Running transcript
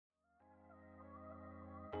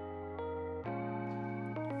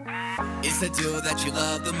It's the duo that you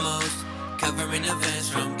love the most, covering events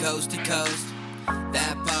from coast to coast.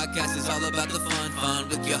 That podcast is all about the fun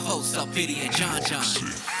with your hosts, Alpity and John.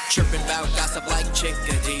 Chirping about gossip like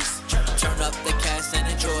chickadees. Turn up the cast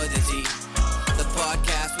and enjoy the tea. The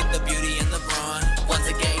podcast with the beauty and the brawn. One's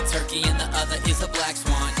a gay turkey and the other is a black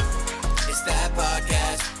swan. It's that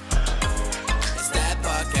podcast. It's that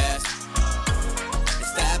podcast.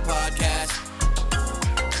 It's that podcast.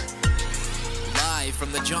 Live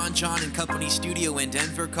from the John and Company studio in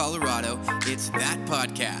Denver, Colorado, it's That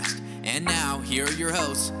Podcast. And now, here are your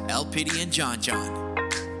hosts, Alpity and John.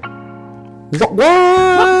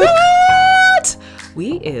 What?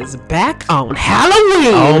 We is back on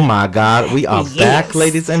Halloween. Oh my God, we are back,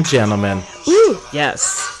 ladies and gentlemen. Ooh,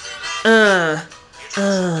 yes.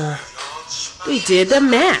 We did the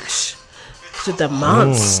mash. Did the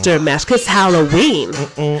monster mash, cause Halloween.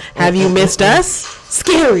 Have you missed us?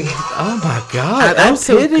 Scary. Oh my God, I'm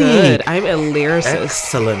so good. I'm a lyricist.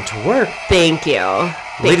 Excellent work. Thank you.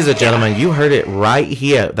 Ladies and gentlemen, you heard it right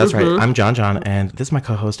here. That's right. I'm John, and this is my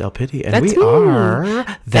co-host Alpity, and That's we are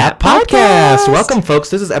That Podcast. Welcome,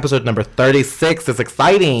 folks. This is episode number 36. It's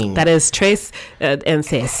exciting. That is Trace and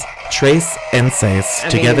Sis. Trace and Sace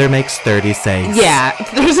together makes 36. Yeah,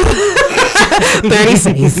 there's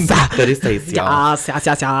 36. 36, y'all.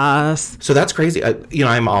 Yes. So that's crazy.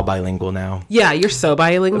 I'm all bilingual now. Yeah, you're so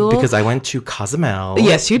bilingual. Because I went to Cozumel.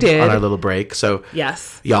 Yes, you did. On our little break. So,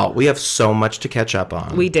 yes. Y'all, we have so much to catch up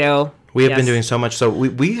on. We do. We have been doing so much. So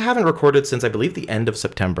we haven't recorded since, I believe, the end of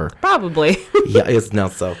September. Probably. Yeah, it's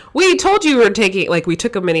not so. We told you we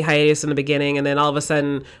took a mini hiatus in the beginning, and then all of a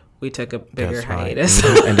sudden, we took a bigger hiatus.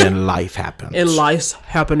 And then life happened. And life's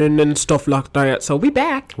happening and stuff like that. So we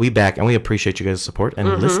back. We back, and we appreciate you guys' support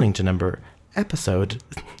and listening to episode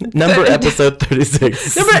 36. Number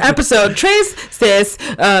episode, Trace says,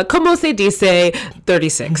 como se dice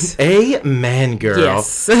 36. Amen, girl.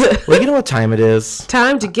 Yes. Well, you know what time it is?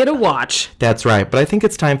 Time to get a watch. That's right, but I think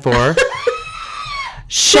it's time for...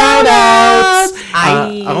 shout outs!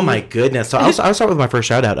 Oh my goodness. So I'll start with my first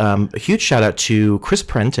shout out. A huge shout out to Chris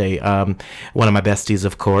Parente, one of my besties,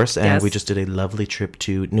 of course. And we just did a lovely trip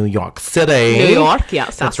to New York City. New York,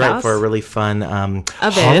 yes. That's right, for a really fun event.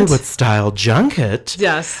 Hollywood-style junket.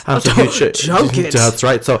 Yes. Junket. That's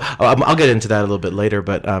right. So I'll get into that a little bit later,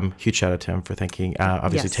 but huge shout out to him for taking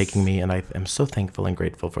me. And I am so thankful and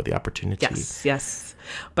grateful for the opportunity. Yes.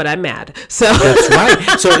 But I'm mad. So that's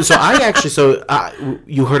right. So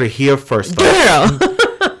you heard it here first, folks. Girl.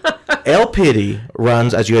 Alpity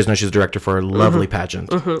runs, as you guys know, she's a director for a lovely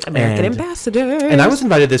pageant. American Ambassador. And I was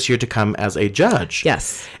invited this year to come as a judge.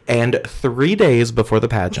 Yes. And 3 days before the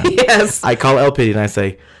pageant, yes, I call Alpity and I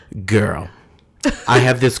say, girl, I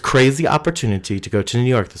have this crazy opportunity to go to New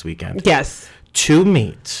York this weekend. Yes. To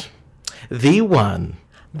meet the one,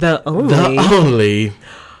 the only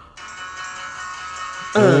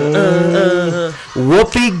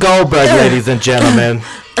Whoopi Goldberg, ladies and gentlemen.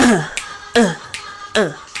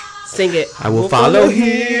 Sing it. I will follow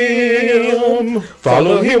him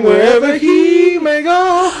wherever he may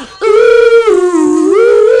go.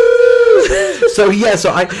 So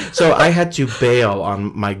I had to bail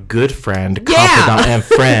on my good friend, confidant, and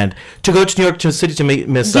friend to go to New York City to meet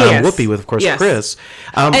Miss Whoopi with, of course, Chris.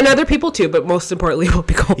 And other people, too, but most importantly,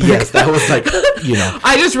 Whoopi Goldberg. Yes, that was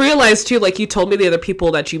I just realized, too, you told me the other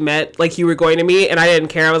people that you met, you were going to meet, and I didn't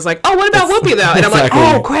care. I was like, oh, what about Whoopi, though? And I'm like,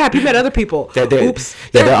 oh, crap, you met other people. Oops.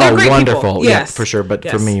 They're all wonderful. People. Yes. Yeah, for sure. But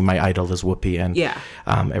for me, my idol is Whoopi, and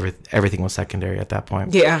everything was secondary at that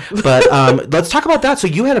point. Yeah. But let's talk about that. So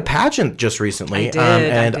you had a pageant just recently.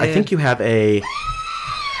 I did. I think you have a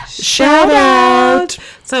shout out.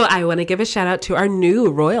 So I want to give a shout out to our new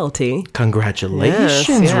royalty.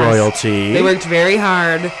 Congratulations, royalty. They worked very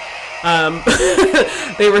hard.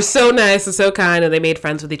 They were so nice and so kind, and they made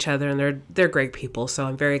friends with each other, and they're great people. So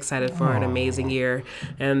I'm very excited for an amazing year.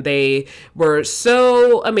 And they were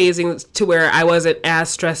so amazing to where I wasn't as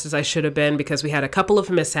stressed as I should have been, because we had a couple of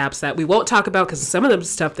mishaps that we won't talk about because some of the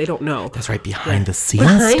stuff they don't know. That's right, behind the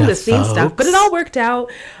scenes stuff. But it all worked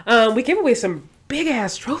out. We gave away some big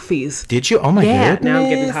ass trophies. Did you? Oh my goodness. Now I'm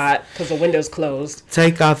getting hot because the window's closed.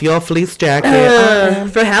 Take off your fleece jacket.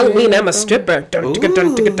 For Halloween, I'm a stripper. Oh,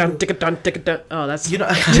 that's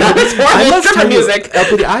that's horrible stripper music.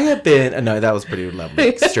 I have been. No, that was pretty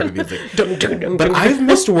lovely stripper music. But I've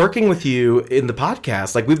missed working with you in the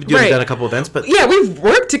podcast. We've done a couple events, but we've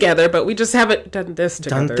worked together, but we just haven't done this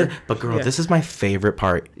together. But girl, this is my favorite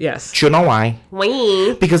part. Yes. Do you know why?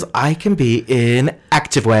 Why? Because I can be in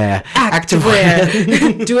activewear.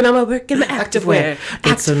 Activewear. Doing all my work in the activewear.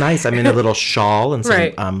 It's so nice. I'm in a little shawl and some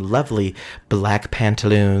Right. lovely black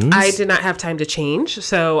pantaloons. I did not have time to change,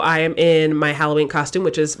 so I am in my Halloween costume,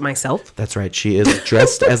 which is myself. That's right. She is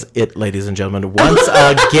dressed as it, ladies and gentlemen, once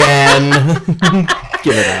again.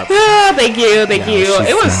 Give it up. Oh, thank you. No,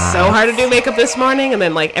 It was she's so hard to do makeup this morning, and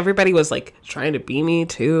then like everybody was like trying to be me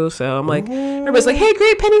too. So I'm like, everybody's like, "Hey,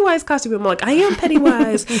 great Pennywise costume." I'm like, "I am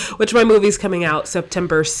Pennywise," which my movie's coming out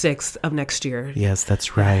September 6th of next year. Yes,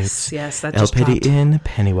 that's right. Yes, that El just Petty dropped. in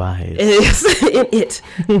Pennywise. Yes, in it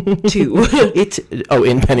too.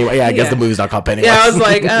 In Pennywise. Yeah, I guess Yeah. the movie's not called Pennywise. Yeah, I was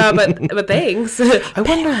like, but thanks. I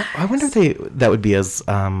wonder if that would be as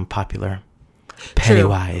popular.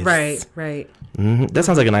 Pennywise. Right. That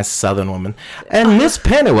sounds like a nice Southern woman. And Miss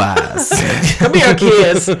Pennywise. Come here,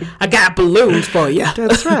 kids. I got balloons for you.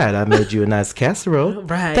 That's right. I made you a nice casserole.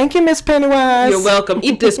 Right. Thank you, Miss Pennywise. You're welcome.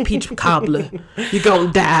 Eat this peach cobbler. You're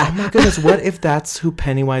gonna die. Oh my goodness, what if that's who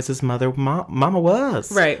Pennywise's mother, Mama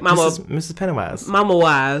was? Right, Mama. Mrs. Pennywise. Mama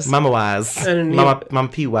wise. Mama Wise. And Mama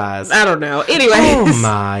P Wise. I don't know. Anyways. Oh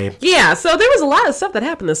my. Yeah, so there was a lot of stuff that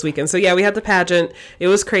happened this weekend. So yeah, we had the pageant. It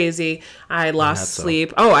was crazy. I lost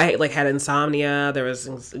sleep. Oh, I like had insomnia. There was,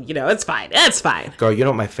 it's fine. It's fine. Girl, you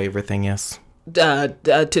know what my favorite thing is?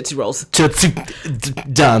 Tootsie Rolls.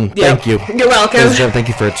 Done. Yep. Thank you. You're welcome. Ladies and gentlemen, thank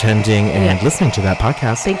you for attending and listening to that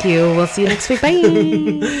podcast. Thank you. We'll see you next week. Bye.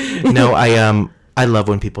 No, I love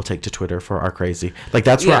when people take to Twitter for our crazy. Like,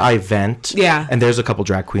 that's where Yeah. I vent. Yeah. And there's a couple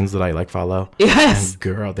drag queens that I like follow. Yes. And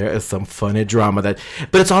girl, there is some funny drama but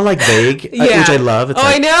it's all like vague, Yeah. which I love. It's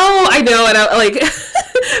I like, know. And I like,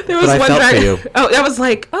 there was But I one felt for drag. you. Oh, I was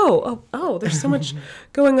like, oh, there's so much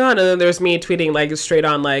going on. And then there's me tweeting like straight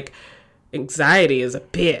on like, anxiety is a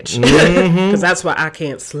bitch. Because that's why I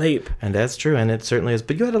can't sleep. And that's true, and it certainly is.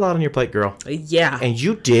 But you had a lot on your plate, girl. Yeah. And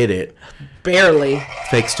you did it. Barely.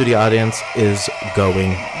 Fake studio audience is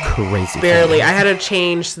going crazy. Barely. I had to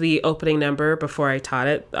change the opening number before I taught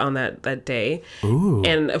it on that day. Ooh.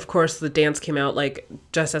 And of course the dance came out like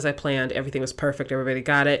just as I planned. Everything was perfect. Everybody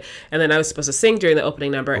got it. And then I was supposed to sing during the opening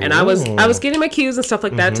number. And I was getting my cues and stuff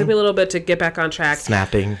like that. It took me a little bit to get back on track.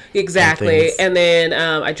 Snapping. Exactly. And then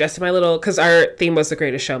I dressed in my little, because our theme was The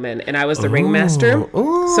Greatest Showman, and I was the ringmaster.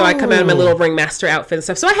 So I come out in my little ringmaster outfit and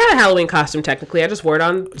stuff. So I had a Halloween costume technically. I just wore it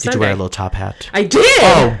on Sunday. Did you wear a little top hat? I did.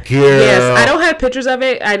 Oh, girl. Yes, I don't have pictures of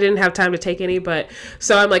it. I didn't have time to take any, but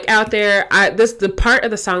so I'm like out there. The part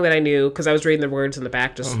of the song that I knew, because I was reading the words in the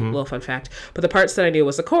back, just a little fun fact. But the parts that I knew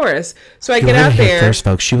was the chorus. So I get out there. First,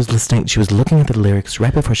 folks, she was listening. She was looking at the lyrics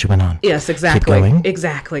right before she went on. Yes, exactly. Keep going.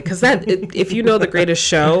 Exactly, because if you know The Greatest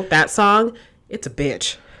Show, that song, it's a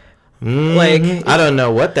bitch. Like, I don't know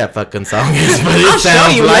what that fucking song is, but it I'll show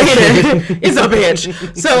sounds you like later. It's a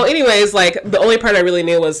bitch. So, anyways, like the only part I really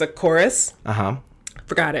knew was the chorus.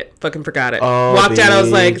 Forgot it. Fucking forgot it. Oh, Walked out. I was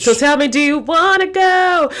like, bitch. so tell me, do you wanna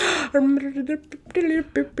go? Oh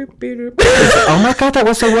my god, that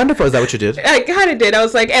was so wonderful. Is that what you did? I kind of did. I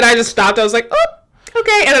was like, and I just stopped. I was like, oh,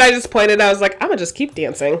 okay. And then I just pointed. I was like, I'm gonna just keep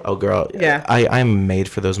dancing. Oh, girl. Yeah. I'm made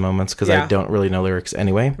for those moments because Yeah. I don't really know lyrics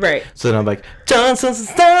anyway. Right. So then I'm like, Johnson's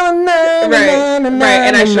Right. And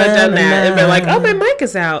I should have done that and been like, oh, my mic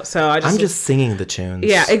is out. So I'm just singing the tunes.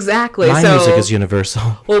 Yeah, exactly. My so, music is universal.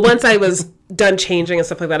 well, once I was done changing and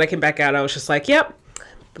stuff like that, I came back out. I was just like, yep.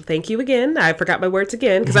 Thank you again. I forgot my words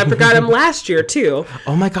again because I forgot them last year too.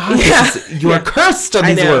 Oh my god. Yeah. You are cursed on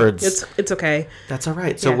I these know. words. It's okay. That's all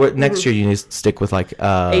right. So Yeah. what next year you need to stick with like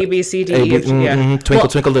A, B, C, D, E, F, G, yeah. Twinkle Well,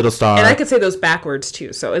 Twinkle Little Star. And I could say those backwards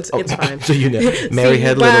too, so it's fine. So you know, Mary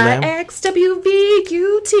Had Little Lamb.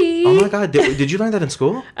 CYXWVUT. Oh my god, did you learn that in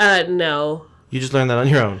school? No. You just learned that on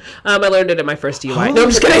your own. I learned it at my first DUI. No, I'm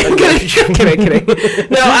just kidding. kidding.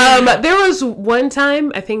 No, there was one time,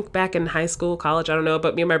 I think back in high school, college, I don't know,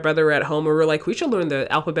 but me and my brother were at home and we were like, we should learn the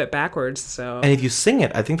alphabet backwards. So And if you sing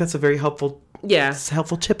it, I think that's a very helpful yeah.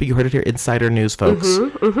 tip. You heard it here, insider news, folks.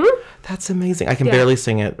 That's amazing. I can barely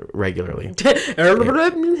sing it regularly.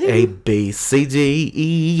 A B C D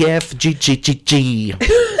E F G G G G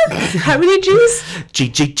How many G's? G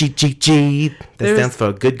G G G G. That stands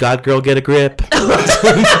for Good God Girl Get a Grip.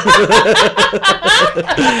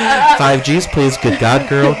 5 G's, please. Good God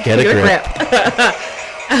Girl Get a Grip.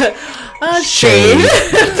 Shame.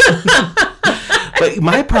 But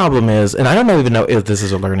my problem is, and I don't even know if this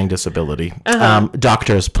is a learning disability.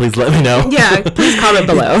 Doctors, please let me know. Yeah, please comment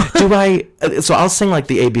below. So I'll sing like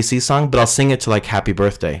the ABC song, but I'll sing it to like Happy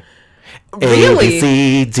Birthday. Really? A, B,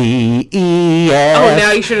 C, D, E, F. Oh,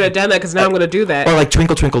 now you should have done that because now I'm going to do that. Or like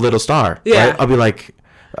Twinkle Twinkle Little Star. Yeah. Right? I'll be like,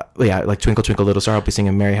 like Twinkle Twinkle Little Star. I'll be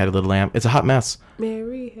singing Mary Had a Little Lamb. It's a hot mess.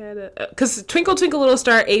 Mary had a... Because Twinkle Twinkle Little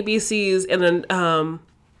Star, ABCs, and then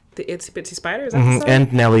the Itsy Bitsy Spider, is that the song?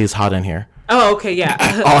 And Nelly's Hot in Here. Oh, okay, yeah.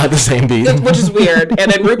 All had the same beat. Which is weird.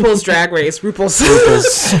 And then RuPaul's Drag Race. RuPaul's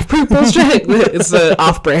Drag... It's an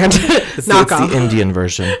off-brand knockoff. It's the Indian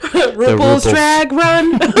version. RuPaul's Drag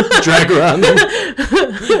Run. Drag Run.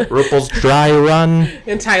 RuPaul's Dry Run.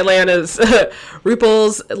 In Thailand is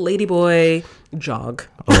RuPaul's Ladyboy Jog.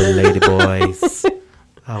 Oh, Ladyboys.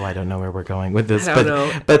 Oh, I don't know where we're going with this. I don't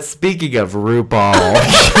know. But speaking of RuPaul.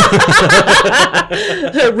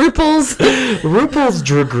 RuPaul's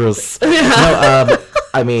Drag Race. No,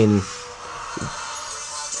 I mean,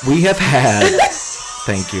 we have had...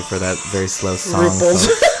 Thank you for that very slow song. RuPaul's.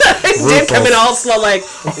 It did come in all slow, like...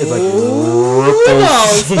 It's like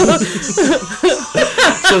RuPaul's.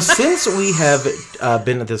 So since we have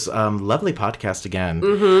been at this lovely podcast again,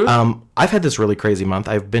 I've had this really crazy month.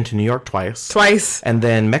 I've been to New York twice. And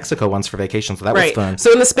then Mexico once for vacation, so that was fun.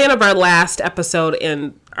 So in the span of our last episode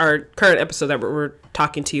and our current episode that we're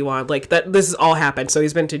talking to you on, like that, this has all happened. So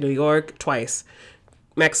he's been to New York twice,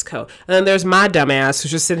 Mexico. And then there's my dumbass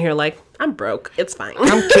who's just sitting here like, I'm broke. It's fine.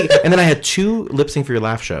 And then I had 2 Lip Sync for Your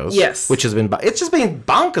Laugh shows. Yes. Which has been... It's just been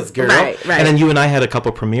bonkers, girl. Right. And then you and I had a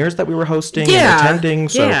couple premieres that we were hosting and attending.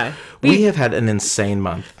 So we have had an insane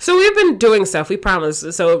month. So we've been doing stuff. We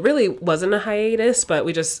promised. So it really wasn't a hiatus, but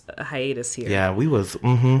we just... A hiatus here. Yeah, we was...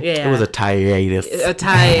 Yeah. It was a hiatus. A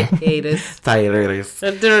hiatus. Hiatus.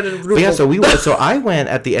 But yeah, so I went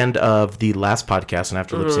at the end of the last podcast, and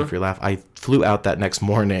after Lip Sync for Your Laugh, I flew out that next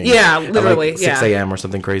morning. Yeah, literally. At like 6 a.m. or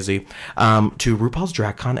something crazy. To RuPaul's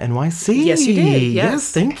DragCon NYC. Yes, you did.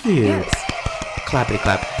 Yes, thank you. Yes. Clappity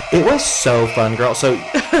clap. It was so fun, girl. So,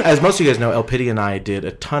 as most of you guys know, El Pity and I did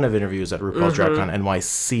a ton of interviews at RuPaul's DragCon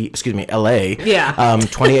NYC, LA. Yeah.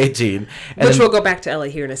 2018. Which we'll go back to LA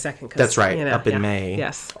here in a second. That's right. Up in May.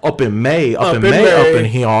 Yes. Up in May. Up in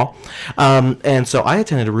here. And so I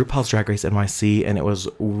attended a RuPaul's Drag Race NYC, and it was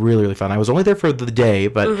really, really fun. I was only there for the day,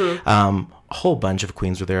 but a whole bunch of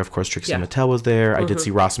queens were there. Of course, Trixie Mattel was there. I did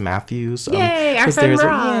see Ross Matthews. Yay, our friend Ross.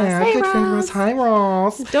 Our good friend Ross. Hi,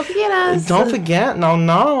 Ross. Don't forget us. Don't forget.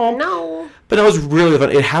 No. But it was really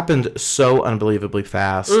fun. It happened so unbelievably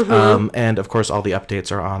fast. And of course, all the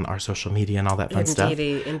updates are on our social media and all that fun stuff.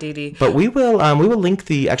 Indeedy. But we will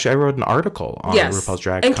link actually, I wrote an article on RuPaul's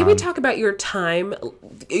DragCon. And can we talk about your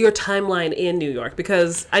timeline in New York?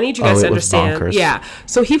 Because I need you guys to understand. Bonkers. Yeah.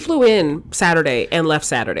 So he flew in Saturday and left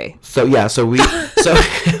Saturday. So we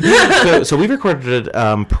recorded it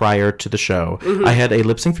prior to the show. I had a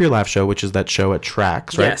Lip Sync for Your Laugh show, which is that show at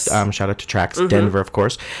Trax, right? Yes. Shout out to Trax Denver, of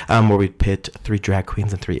course, where we pit 3 drag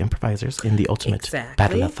queens and 3 improvisers in the ultimate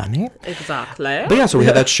battle of funny. Exactly. But yeah, so we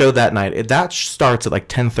had that show that night. That starts at like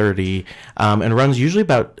 10:30 and runs usually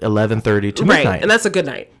about 11:30 to midnight. Right, and that's a good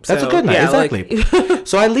night. That's a good night, exactly.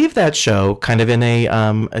 So I leave that show kind of in a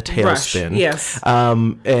tailspin. Yes.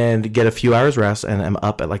 And get a few hours rest, and I'm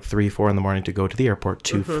up at like 3-4 in the morning to go to the airport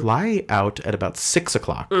to fly out at about 6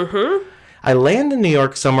 o'clock. I land in New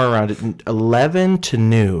York somewhere around 11 to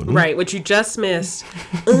noon. Right, which you just missed.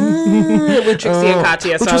 With Trixie and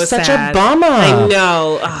Katya, so which I was such sad. a bummer. I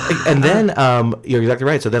know. And then, you're exactly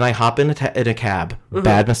right. So then I hop in a cab.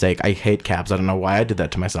 Bad mistake. I hate cabs. I don't know why I did that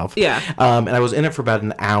to myself. Yeah. And I was in it for about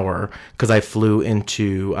an hour because I flew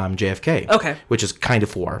into JFK. Okay. Which is kind of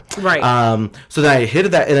 4. Right. So then I hit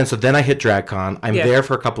that, and then I hit DragCon. I'm there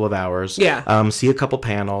for a couple of hours. Yeah. See a couple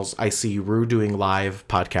panels. I see Rue doing live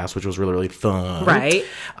podcasts, which was really, really fun. Right. You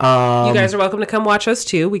guys are welcome to come watch us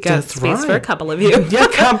too. We got space for a couple of you. Yeah,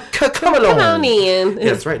 come along. Come on in.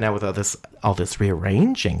 Yes, right now with all this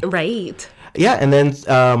rearranging. Right. Yeah, and then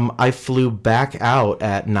I flew back out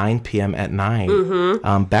at 9 p.m. at night,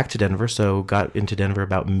 back to Denver. So got into Denver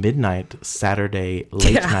about midnight Saturday,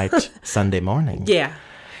 late night Sunday morning. Yeah.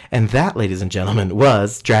 And that, ladies and gentlemen,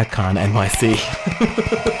 was DragCon NYC.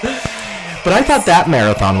 But I thought that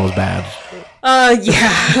marathon was bad.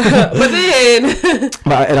 Yeah. But then...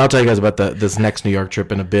 And I'll tell you guys about this next New York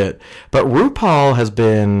trip in a bit. But RuPaul has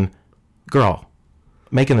been, girl,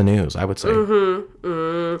 making the news, I would say. So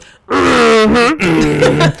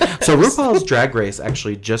RuPaul's Drag Race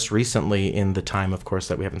actually just recently, in the time, of course,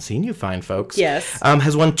 that we haven't seen you fine folks, yes,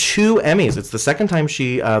 has won 2 Emmys. It's the second time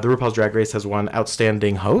the RuPaul's Drag Race has won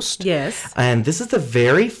Outstanding Host. Yes. And this is the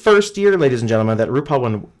very first year, ladies and gentlemen, that RuPaul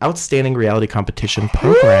won Outstanding Reality Competition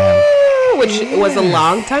Program. Which was a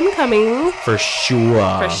long time coming. For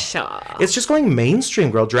sure. It's just going mainstream,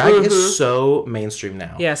 girl. Drag is so mainstream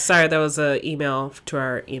now. Yeah, sorry, that was an email to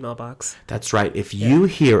our email box. That's right. If you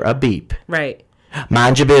hear a beep. Right.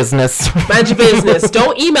 Mind your business. Mind your business.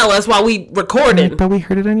 Don't email us while we recording. But we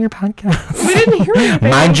heard it on your podcast. We didn't hear it.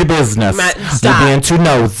 Mind your business. Stop. You're being too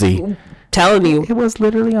nosy. Telling you. It was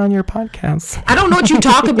literally on your podcast. I don't know what you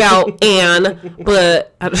talk about, Anne,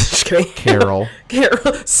 but I'm just kidding. Carol.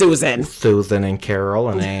 Susan and Carol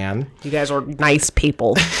and Anne. You guys are nice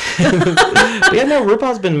people. Yeah, no,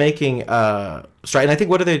 RuPaul's been making stride, and I think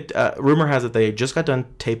what are they? Rumor has it they just got done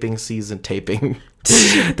taping.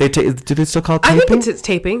 Do they still call it taping? I think it's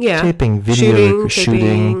taping. Yeah, taping, video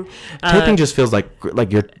shooting. Taping just feels like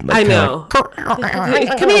you're. Like, I know. Come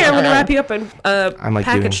here, I'm gonna wrap you up in I'm like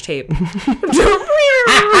package tape.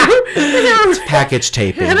 It's package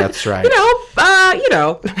taping. That's right. You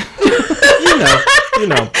know.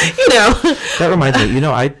 That reminds me.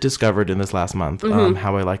 I discovered in this last month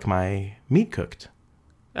how I like my meat cooked.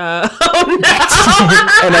 Oh no!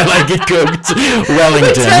 And I like it cooked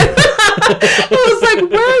Wellington. I was like,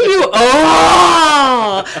 where are you?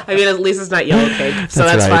 Oh! I mean, at least it's not yellow cake, so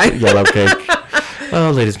that's right. fine. Yellow cake.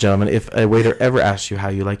 Oh, ladies and gentlemen, if a waiter ever asks you how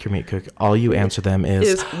you like your meat cooked, all you answer them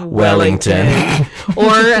is Wellington.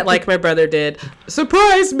 Or, like my brother did,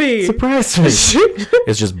 surprise me. Surprise me.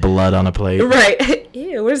 It's just blood on a plate. Right.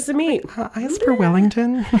 Ew, where's the meat? I asked for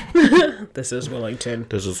Wellington. This is Wellington.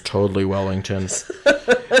 This is totally Wellington.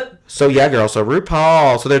 So yeah, girl. So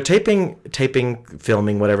RuPaul. So they're taping,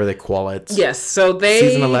 filming, whatever they call it. Yes. So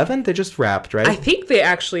season 11. They just wrapped, right? I think they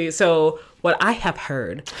actually. So what I have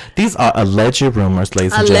heard. These are alleged rumors,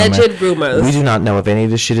 ladies and gentlemen. Alleged rumors. We do not know if any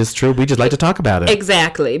of this shit is true. We just like to talk about it.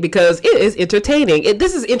 Exactly, because it is entertaining.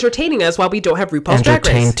 This is entertaining us while we don't have RuPaul's Drag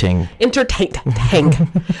Race. Entertaining.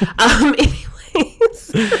 Anyways.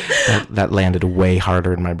 That landed way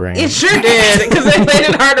harder in my brain. It sure did, because it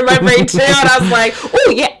landed hard in my brain too, and I was like,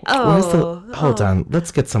 oh yeah. Hold on,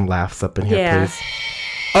 let's get some laughs up in here, please.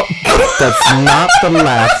 Oh, that's not the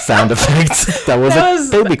laugh sound effect. That was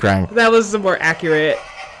a baby crying. That was the more accurate.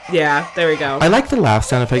 Yeah, there we go. I like the laugh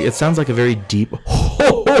sound effect. It sounds like a very deep.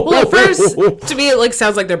 Well, at first, to me, it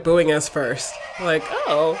sounds like they're booing us first. Like,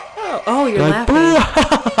 you're laughing. Boo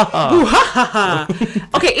ha ha.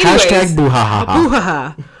 Okay, anyways. Hashtag boo ha ha. Boo ha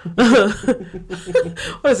ha.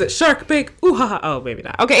 What is it? Shark big. Ooh ha ha. Oh, maybe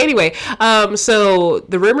not. Okay, anyway. So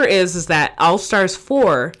the rumor is that All Stars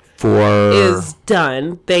 4 is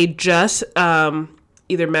done. They just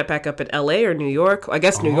either met back up in LA or New York. I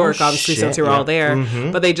guess New York, obviously, since they were all there.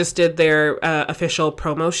 Mm-hmm. But they just did their official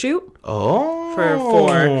promo shoot. For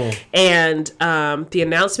 4. And the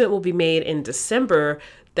announcement will be made in December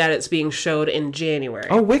that it's being showed in January.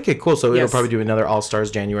 Oh, wicked. Cool. So it'll probably do another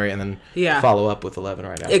All-Stars January and then follow up with 11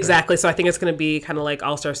 right after. Exactly. So I think it's going to be kind of like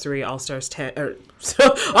All-Stars 3, All-Stars 10, or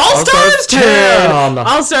All-Stars 10!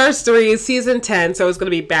 All-Stars 3, Season 10. So it's going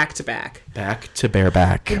to be back-to-back. Back to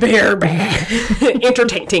bareback. Bareback.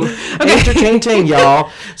 Entertaining. Okay. Entertaining, y'all.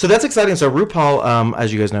 So that's exciting. So RuPaul,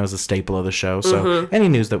 as you guys know, is a staple of the show. So any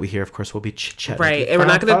news that we hear, of course, we'll be chatting. Right. And we're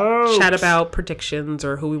not going to chat about predictions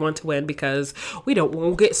or who we want to win because we don't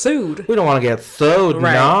want to get sued. We don't want to get sued.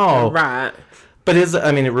 Right. No. Right. But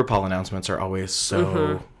RuPaul announcements are always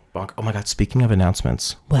so bonk. Oh my God. Speaking of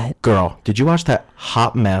announcements. What? Girl, did you watch that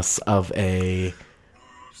hot mess of the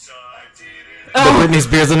Britney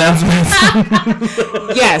Spears announcements?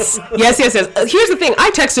 Yes. Here's the thing.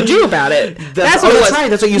 I texted you about it. That's right.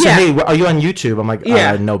 That's what you said. Hey, are you on YouTube? I'm like,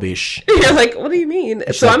 no, bish. You're like, what do you mean?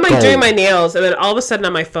 So I'm doing my nails, and then all of a sudden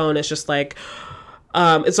on my phone, it's just like,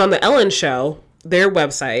 it's on the Ellen show. Their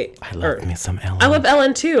website. I love me some Ellen. I love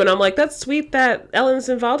Ellen too, and I'm like, that's sweet that Ellen's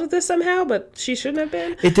involved with this somehow, but she shouldn't have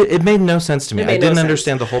been. It made no sense to me. I didn't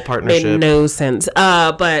understand the whole partnership. Made no sense.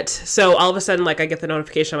 But so all of a sudden, I get the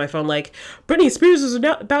notification on my phone, like Britney Spears is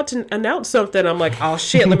about to announce something. I'm like, oh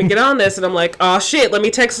shit, let me get on this, and I'm like, oh shit, let me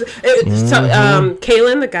text.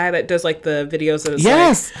 Kaylin, the guy that does the videos that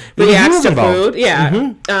reacts to food.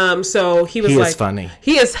 Yeah. So he was is funny.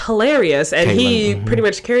 He is hilarious, and he pretty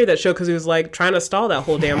much carried that show because he was trying to stall that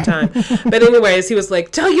whole damn time. But anyways, he was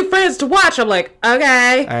like, tell your friends to watch. I'm like,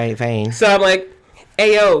 okay. All right, thanks. So I'm like,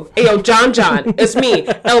 Ayo, John, it's me,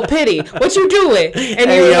 El Pity. What you doing? And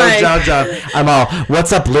he was like, John. I'm all,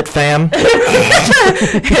 what's up, lit fam?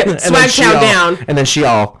 Swag countdown. And then she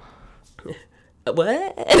all,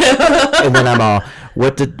 what? And then I'm all,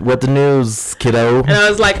 what the news, kiddo? And I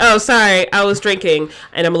was like, oh, sorry, I was drinking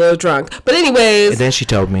and I'm a little drunk. But anyways. And then she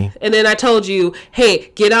told me. And then I told you,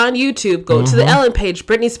 hey, get on YouTube, go to the Ellen page.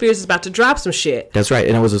 Britney Spears is about to drop some shit. That's right.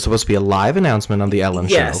 And it was supposed to be a live announcement on the Ellen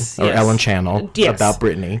show. Or Ellen channel about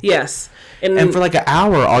Britney. Yes. And for like an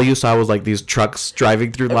hour, all you saw was like these trucks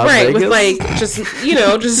driving through Las right, Vegas. with like just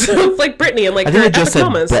like Britney and like I think her it just epic said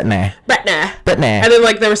moments. Britney. And then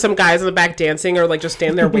like there were some guys in the back dancing or like just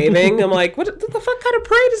standing there waving. I'm like, what the fuck kind of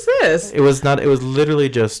parade is this? It was not. It was literally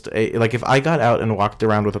just like if I got out and walked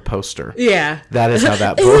around with a poster. Yeah, that is how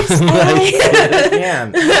that was.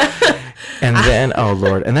 And then, oh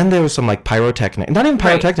Lord, and then there was some like pyrotechnics. Not even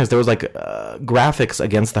pyrotechnics. There was like graphics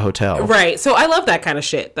against the hotel. Right. So I love that kind of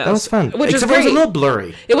shit. Though. That was fun. Which Except is great. it was a little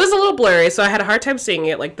blurry. It was a little blurry, so I had a hard time seeing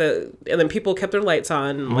it. And then people kept their lights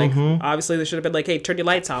on. Like, obviously, they should have been like, "Hey, turn your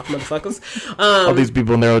lights off, motherfuckers." All these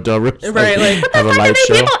people in their hotel rooms, right? Like, what the have a fuck are light these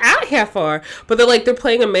show. people out here for? But they're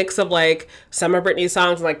playing a mix of like some of Britney's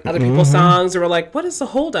songs and like other people's songs. And we're like, "What is the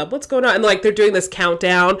holdup? What's going on?" And like they're doing this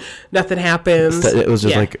countdown. Nothing happens. It was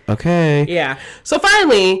just like, okay. Yeah. So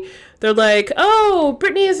finally, they're like, "Oh,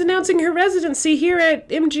 Britney is announcing her residency here at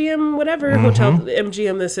MGM, whatever hotel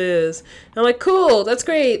MGM this is." And I'm like, "Cool, that's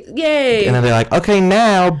great, yay!" And then they're like, "Okay,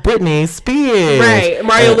 now Britney Spears." Right.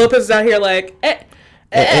 Mario Lopez is out here like, And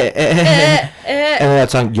then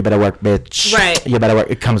that song, "You Better Work, Bitch." Right. You better work.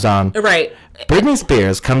 It comes on. Right. Britney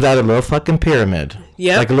Spears comes out of a little fucking pyramid.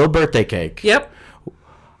 Yep. Like a little birthday cake. Yep.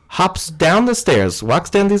 Hops down the stairs, walks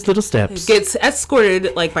down these little steps. Gets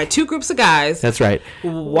escorted like by two groups of guys. That's right.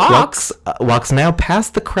 Walks Now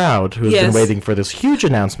past the crowd who's been waiting for this huge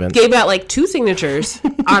announcement. Gave out like 2 signatures,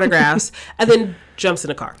 autographs, and then jumps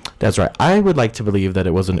in a car. That's right. I would like to believe that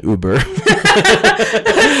it was an Uber.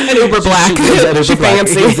 An Uber Black. She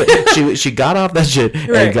fancy. She got off that shit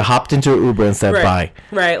and hopped into an Uber and said bye.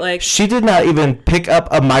 Right, like she did not even pick up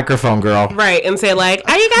a microphone, girl. Right, and say like,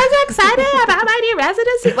 "Are you guys excited about my new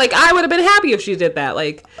residency?" Like, I would have been happy if she did that.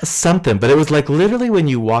 Like something, but it was like literally when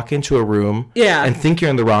you walk into a room, and think you're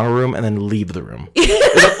in the wrong room, and then leave the room.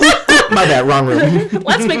 My bad, wrong room.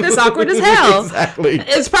 Let's make this awkward as hell. Exactly.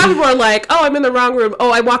 It's probably more like, "Oh, I'm in the wrong room.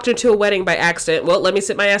 Oh, I walked into a wedding by accident. Well, let me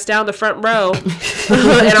sit my ass down the front row."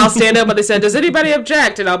 And I'll stand up and they said, "Does anybody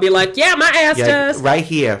object?" And I'll be like, "Yeah, my ass does." Right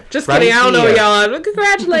here. Just right kidding. I don't know here. y'all.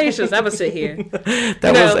 Congratulations. I'm going to sit here.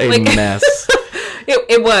 That was a mess.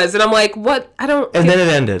 It was. And I'm like, what? I don't. And then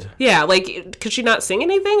it ended. Yeah. Like, could she not sing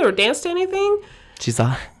anything or dance to anything? She's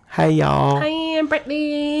like, "Hey, y'all. Hi, I'm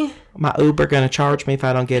Britney. My Uber going to charge me if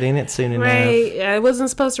I don't get in it soon enough." Right. I wasn't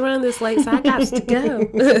supposed to run this late, so I got to go.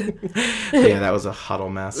 Yeah, that was a huddle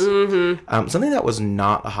mess. Something that was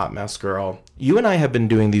not a hot mess, girl. You and I have been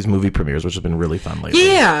doing these movie premieres, which has been really fun lately.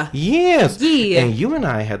 Yeah. Yes. Yeah. And you and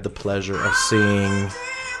I had the pleasure of seeing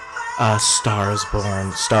Star is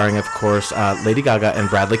Born, starring, of course, Lady Gaga and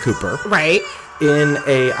Bradley Cooper. Right. In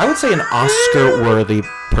I would say, an Oscar-worthy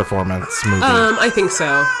performance movie. I think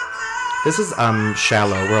so. This is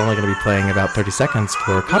Shallow. We're only going to be playing about 30 seconds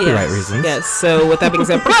for copyright reasons. Yes. So with that being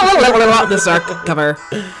said, this is our cover.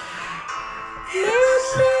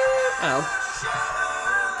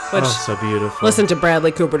 Which, so beautiful. Listen to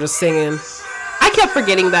Bradley Cooper just singing. I kept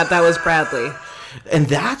forgetting that was Bradley. And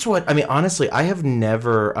that's what, I mean, honestly, I have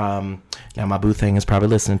never, now my boo thing is probably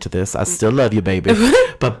listening to this. I still love you, baby.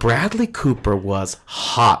 But Bradley Cooper was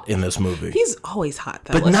hot in this movie. He's always hot,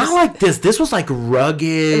 though. But not like this. This was like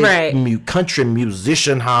rugged, country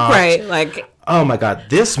musician hot. Right, like. Oh my God,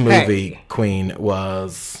 this movie, Queen,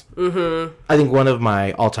 was, I think, one of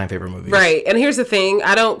my all-time favorite movies. Right, and here's the thing.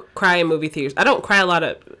 I don't cry in movie theaters. I don't cry a lot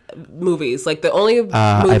of movies. Like, the only movie...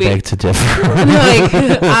 I beg to differ.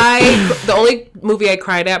 The only movie I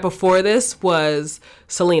cried at before this was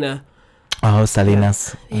Selena. Oh,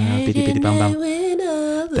 Salinas. Bitty bitty bum bum.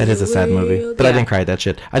 That is a sad movie. But I didn't cry at that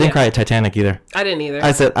shit. I didn't cry at Titanic either. I didn't either.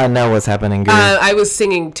 I said, I know what's happening, girl. I was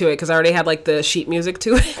singing to it because I already had like the sheet music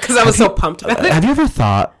to it because I was so pumped about it. Have you ever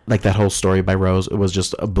thought like that whole story by Rose was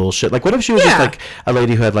just a bullshit? Like, what if she was just like a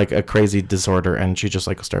lady who had like a crazy disorder and she just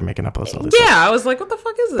like started making up all this stuff? I was like, what the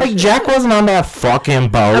fuck is this? Like, shit? Jack wasn't on that fucking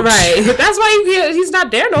boat. Right. That's why he's not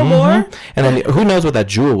there no more. And then who knows what that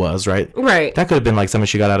jewel was, right? Right. That could have been like something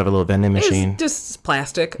she got out of a little vending machine. It's just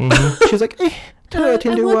plastic. She was like,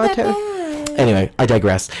 tender water. Anyway, I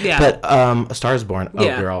digress. Yeah. But A Star is Born. Oh,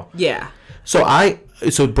 girl. Yeah. So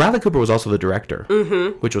Bradley Cooper was also the director,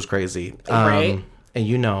 which was crazy. Right. And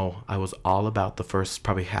you know, I was all about the first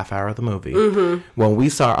probably half hour of the movie when we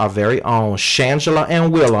saw our very own Shangela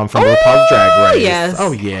and Willem from RuPaul's Drag Race. Yes.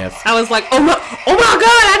 Oh yes. I was like, oh my God,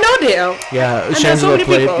 I know them. Yeah, Shangela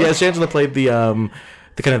played. Yeah, Shangela played the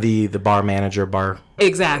kind of the bar manager, bar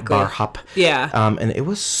hop. Yeah. And it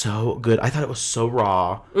was so good. I thought it was so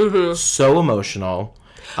raw, so emotional.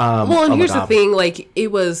 Well, and here's the thing, like, it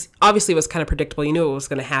was kind of predictable. You knew it was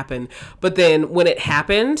going to happen. But then when it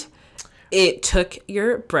happened, it took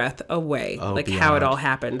your breath away, how it all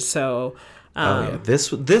happened. So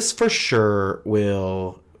This for sure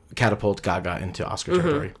will catapult Gaga into Oscar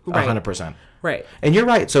territory. 100%. Right. And you're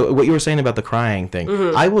right. So what you were saying about the crying thing,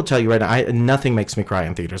 I will tell you right now, nothing makes me cry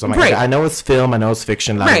in theaters. I'm like, Right. I know it's film, I know it's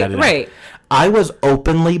fiction. Right. I was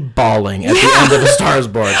openly bawling at the end of A Star Is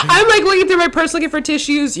Born. I'm like looking through my purse looking for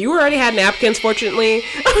tissues. You already had napkins, fortunately.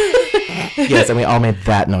 Yes, we all made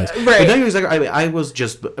that noise. Right. But no, I was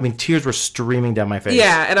just, tears were streaming down my face.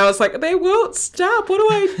 Yeah, and I was like, they won't stop. What do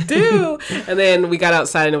I do? And then we got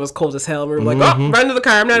outside and it was cold as hell. And we were like, run to the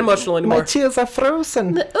car. I'm not emotional anymore. My tears are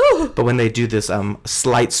frozen. Ooh. But when they do this,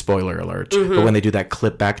 slight spoiler alert, but when they do that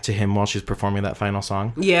clip back to him while she's performing that final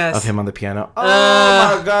song of him on the piano,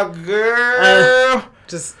 oh my God, girl.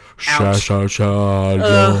 Just ouch. That's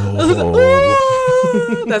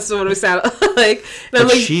what it sounded like. And But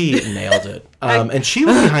she nailed it. And she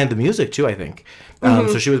was behind the music too, I think.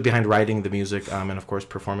 So she was behind writing the music and, of course,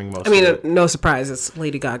 performing most of it. No surprise, it's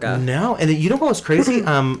Lady Gaga. No, and you know what was crazy?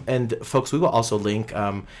 And folks, we will also link,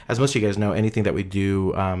 as most of you guys know, anything that we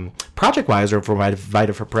do project-wise or for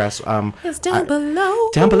Vita for Press. It's down below.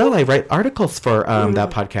 Down below, I write articles for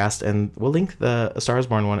that podcast, and we'll link the A Star Is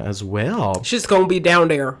Born one as well. She's going to be down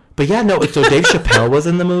there. But yeah, no, so Dave Chappelle was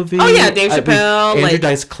in the movie. Oh, yeah, Dave Chappelle. Andrew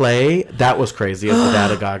Dice Clay, that was crazy as the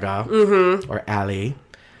dad of Gaga. Or Allie.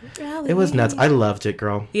 It was nuts. I loved it,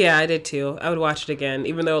 girl. Yeah, I did too. I would watch it again,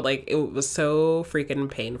 even though it was so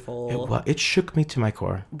freaking painful. It shook me to my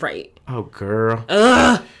core. Right. Oh, girl.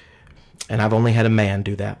 Ugh. And I've only had a man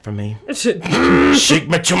do that for me. Shake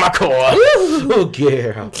me to my core. Oh,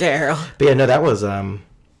 girl. But yeah, no, that was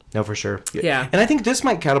no, for sure. Yeah. And I think this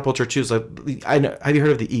might catapult her too. So I know. Have you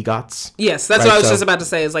heard of the EGOTs? Yes, that's what I was just about to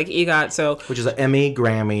say. Is like EGOT. So which is an Emmy,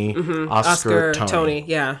 Grammy, Oscar, Tony.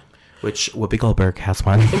 Yeah. Which Whoopi Goldberg has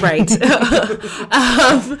one. Right.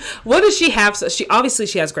 What does she have? So she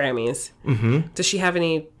has Grammys. Mm-hmm. Does she have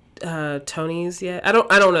any Tonys yet? I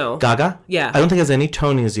don't know. Gaga? Yeah. I don't think has any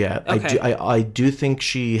Tonys yet. Okay. I do think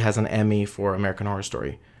she has an Emmy for American Horror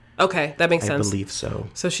Story. Okay, that makes sense. I believe so.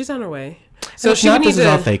 So she's on her way. So she this is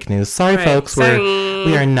all fake news. Sorry, folks. Sorry.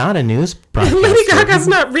 We are not a news broadcaster. Lady Gaga's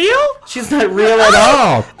not real? She's not real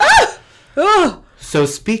at all. So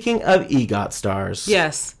speaking of EGOT stars.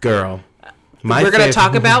 Yes. Girl. We're going to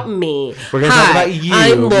talk about me. We're going to talk about you,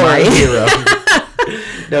 I'm Lori. my hero.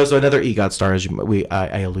 No, so another EGOT star, as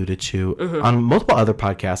I alluded to on multiple other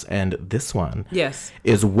podcasts, and this one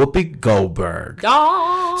is Whoopi Goldberg.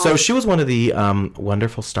 Oh. So she was one of the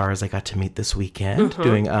wonderful stars I got to meet this weekend,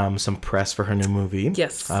 doing some press for her new movie.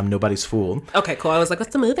 Yes. Nobody's Fool. Okay, cool. I was like,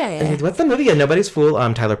 what's the movie? What's the movie? Yeah, Nobody's Fool.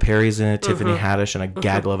 Tyler Perry's in it, Tiffany Haddish, and a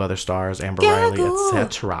gaggle of other stars, Amber Riley,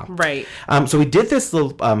 etc. Right. So we did this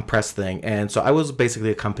little press thing, and so I was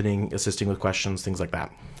basically assisting with questions, things like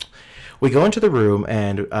that. We go into the room,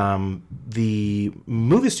 and the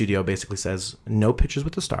movie studio basically says, no pictures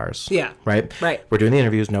with the stars. Yeah. Right? Right. We're doing the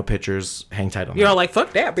interviews, no pictures, hang tight on You're that. all like,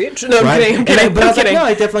 fuck that, bitch. No, right? I'm kidding. But I was like, no,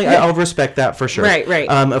 I definitely, I'll respect that for sure. Right.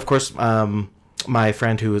 Of course, my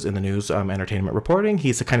friend who was in the news, entertainment reporting,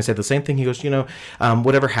 he kind of said the same thing. He goes,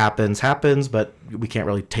 whatever happens, but we can't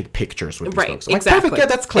really take pictures with these folks. I'm like, exactly. Perfect, yeah,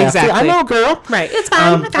 that's classy. Exactly. I know, girl. Right, it's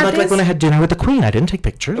fine. Like when I had dinner with the Queen, I didn't take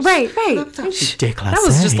pictures. Right. That's ridiculous. That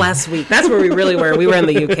was just last week. That's where we really were. We were in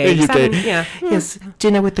the UK. Yeah. Yes,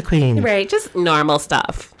 dinner with the Queen. Right, just normal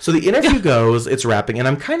stuff. So the interview goes, it's wrapping, and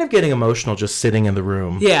I'm kind of getting emotional just sitting in the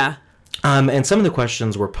room. Yeah. And some of the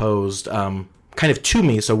questions were posed kind of to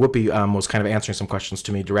me, so Whoopi was kind of answering some questions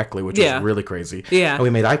to me directly, which was really crazy. Yeah. And we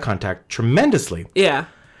made eye contact tremendously. Yeah.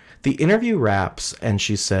 The interview wraps, and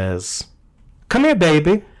she says, "Come here,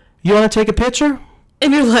 baby. You want to take a picture?"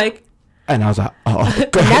 And you're like... And I was like, oh,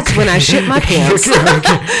 God. That's when I shit my pants.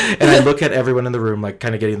 And I look at everyone in the room, like,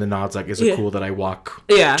 kind of getting the nods, like, is it cool that I walk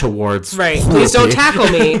towards Right. Whoopi? Please don't tackle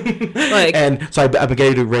me. And so I'm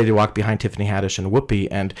getting ready to walk behind Tiffany Haddish and Whoopi,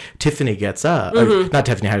 and Tiffany gets up. Not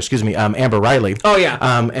Tiffany Haddish, excuse me, Amber Riley. Oh, yeah.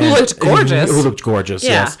 Who looked gorgeous. Who looked gorgeous,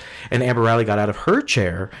 yes. And Amber Riley got out of her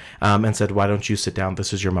chair and said, "Why don't you sit down?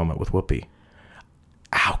 This is your moment with Whoopi."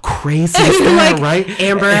 How crazy is that, right?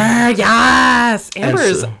 Amber, yes.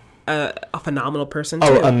 Amber's... a phenomenal person too.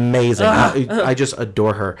 Oh, amazing. I just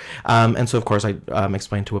adore her. And so, of course, I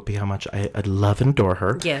explained to Whoopi how much I love and adore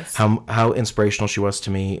her. Yes. How inspirational she was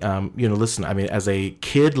to me. Listen, I mean, as a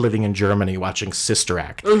kid living in Germany watching Sister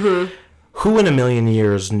Act, who in a million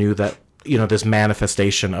years knew that, this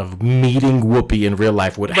manifestation of meeting Whoopi in real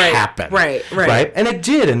life would happen? Right. And it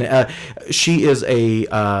did. And she is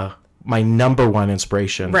my number one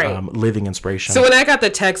inspiration, living inspiration. So when I got the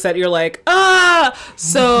text that you're like, and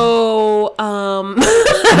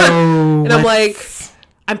I'm like,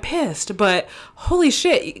 I'm pissed, but holy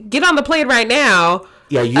shit, get on the plane right now.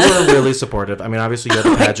 Yeah, you were really supportive. I mean, obviously you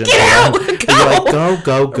had the pageant. Get You're like,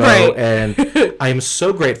 go. Right. And I am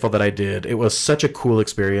so grateful that I did. It was such a cool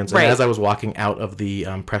experience. And Right. as I was walking out of the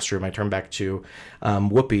press room, I turned back to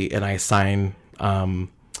Whoopi and I sign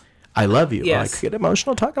I love you. Yes. I could get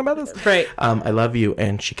emotional talking about this. Right. I love you.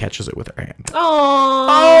 And she catches it with her hand. Aww.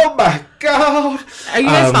 Oh my God. Are you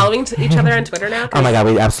guys following each other on Twitter now? Oh my God,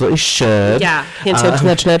 we absolutely should. Yeah. Hint,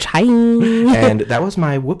 nudge. Hi. And that was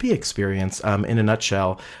my Whoopi experience in a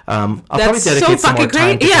nutshell. I'll probably so dedicate some more fucking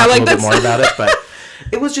time to great. talk Yeah, a little like, bit more about it, but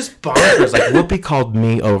it was just bonkers. Like, Whoopi called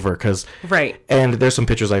me over because... Right. And there's some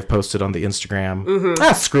pictures I've posted on the Instagram.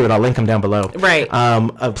 Screw it. I'll link them down below. Right.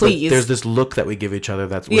 Please. There's this look that we give each other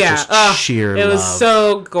that's just sheer it love. was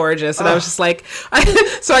so gorgeous. And I was just like...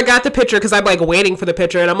 so I got the picture because I'm like waiting for the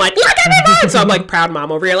picture and I'm like, look at me, Mom! So I'm like proud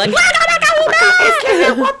mom over here like, look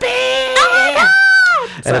at Whoopi!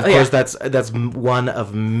 And of course, that's one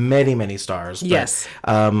of many, many stars. But, Yes.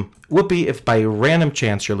 Whoopi, if by random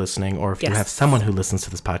chance you're listening, or if you Yes. have someone who listens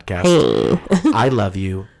to this podcast, I love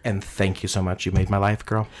you and thank you so much. You made my life,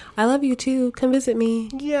 girl. I love you too. Come visit me.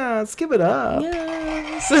 Yes, give it up.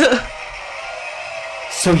 Yes.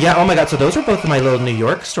 So yeah, oh my God. So those are both of my little New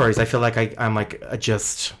York stories. I feel like I'm like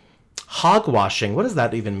just hogwashing. What does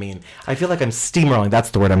that even mean? I feel like I'm steamrolling.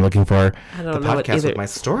 That's the word I'm looking for. I don't the know what podcast either. with my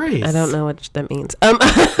stories. I don't know what that means.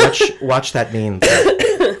 Watch that means.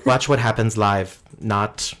 Watch what happens live,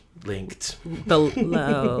 not linked.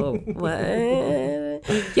 Below.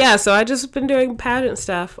 What? Yeah, so I just been doing pageant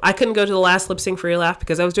stuff. I couldn't go to the last Lip Sync for Your Laugh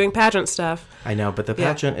because I was doing pageant stuff. I know, but the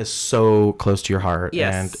pageant is so close to your heart,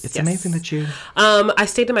 Yes, and it's yes. amazing that you. I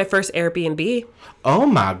stayed in my first Airbnb. Oh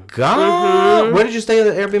my God! Where did you stay at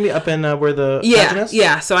the Airbnb? Up in where the pageant is?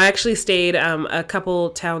 Yeah. So I actually stayed a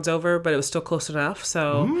couple towns over, but it was still close enough.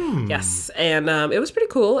 So yes, and it was pretty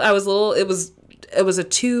cool. It was a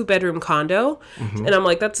 2-bedroom condo, and I'm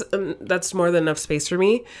like, that's more than enough space for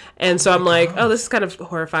me. And so I'm like, oh, this is kind of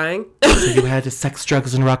horrifying. So you had a sex,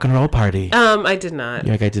 drugs, and rock and roll party. I did not.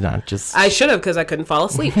 You're like, I did not. Just I should have because I couldn't fall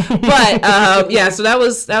asleep. But yeah, so that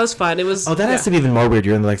was fun. It was. oh, that has to be even more weird.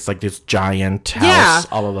 You're in like this giant house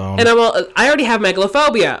all alone. And I already have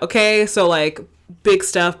megalophobia. Okay, so like big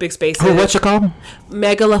stuff, big spaces. oh, what's it called?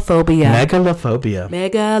 Megalophobia. Megalophobia.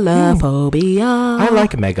 Megalophobia. I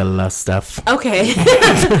like megala stuff. Okay.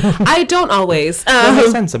 I don't always. That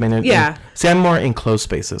makes sense. I mean, yeah. See, I'm more enclosed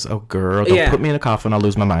spaces. Oh, girl, don't put me in a coffin. I'll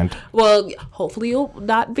lose my mind. Well, hopefully you'll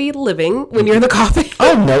not be living when you're in the coffin.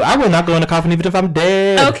 Oh no, I will not go in a coffin even if I'm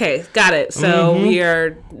dead. Okay, got it. So we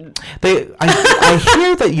are I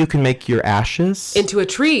hear that you can make your ashes into a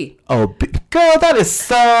tree. Oh, girl, that is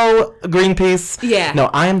so Greenpeace. Yeah. No,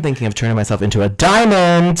 I am thinking of turning myself into a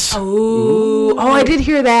diamond. Oh, I did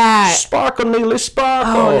hear that. Sparkle, nearly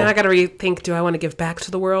sparkle. Oh, now I gotta rethink. Do I want to give back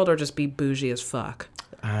to the world or just be bougie as fuck?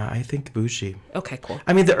 I think bougie. Okay, cool.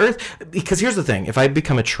 I mean, the earth, because here's the thing. If I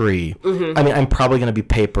become a tree, I mean, I'm probably going to be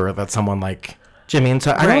paper that someone like Jimmy, and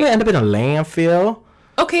so I don't want to end up in a landfill.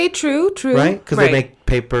 Okay, true. Right? Because they make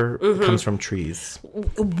paper comes from trees.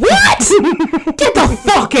 What? Get the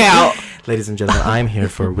fuck out. Ladies and gentlemen, I'm here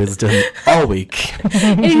for wisdom all week.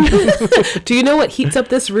 Do you know what heats up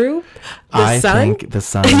this room? The sun? I think the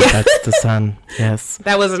sun. That's the sun. Yes.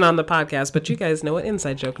 That wasn't on the podcast, but you guys know an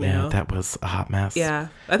inside joke now. Yeah, that was a hot mess. Yeah.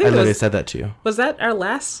 I literally said that to you. Was that our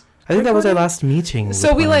last? I think that was our last meeting.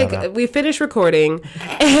 So we finished recording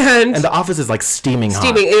and the office is like steaming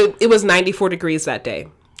hot. It was 94 degrees that day.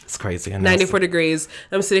 It's crazy. 94 degrees.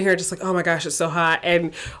 I'm sitting here just like, oh my gosh, it's so hot.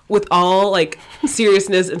 And with all like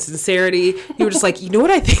seriousness and sincerity, you were just like, you know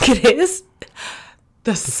what I think it is?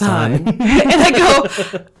 The sun. And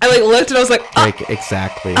I like looked and I was like, like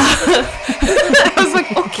exactly. I was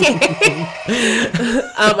like, okay.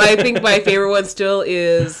 I think my favorite one still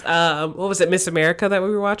is what was it, Miss America that we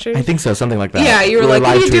were watching? I think so, something like that. Yeah, you were like,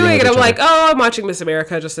 what are you doing? And I'm like, oh, I'm watching Miss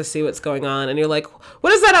America just to see what's going on. And you're like,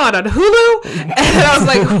 what is that on Hulu? And I was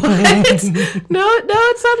like, what? No,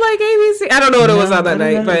 it's on like ABC. I don't know what it was on that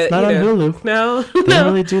night, but it's not on Hulu. No, they don't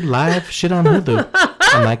really do live shit on Hulu.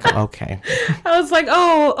 I'm like, okay. I was like,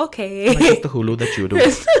 oh, okay. Like, it's the Hulu that you do.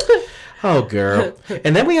 Oh, girl.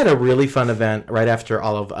 And then we had a really fun event right after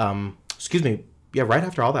all of, right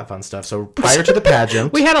after all that fun stuff. So prior to the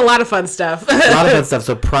pageant. We had a lot of fun stuff.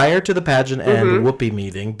 So prior to the pageant and Whoopi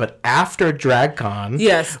meeting, but after DragCon.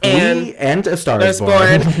 Yes. And A Star Is Born.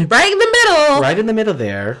 Right in the middle. Right in the middle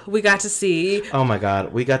there. We got to see. Oh my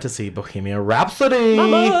God. We got to see Bohemian Rhapsody.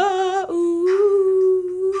 Mama,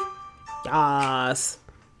 ooh. Yes.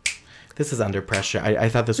 This is under pressure. I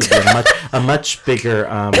thought this would be a much bigger,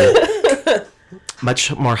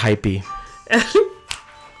 much more hypey.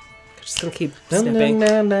 Just gonna keep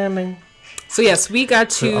snipping. So yes, we got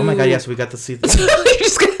to. Oh my god, yes, we got to see this. You're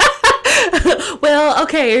just gonna... Well,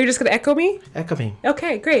 okay, you're just gonna echo me? Echo me.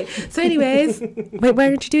 Okay, great. So anyways, wait, why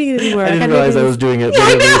aren't you doing it anymore? I didn't realize I was doing it. Yeah,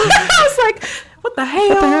 I know. I was like, what the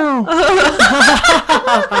hell?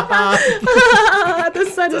 The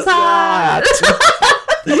sun is hot.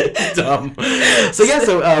 Dumb. So yeah,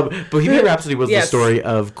 Bohemian Rhapsody was the story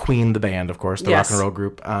of Queen, the band, of course, the rock and roll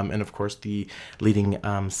group, and of course the leading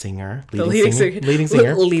singer, Lead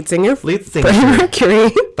singer, Freddie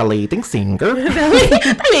Mercury, the leading singer, the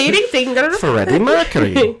leading singer, Freddie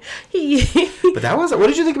Mercury. But that was. What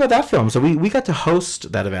did you think about that film? So we got to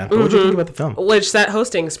host that event. But what did you think about the film? Which that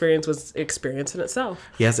hosting experience was experience in itself.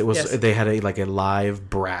 Yes, it was. Yes. They had a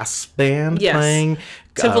live brass band playing.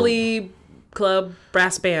 Tivoli Club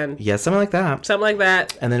brass band. Yeah, something like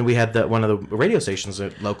that. And then we had one of the radio stations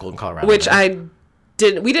local in Colorado. Which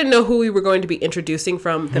we didn't know who we were going to be introducing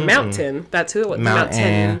from the Mountain. That's who it was.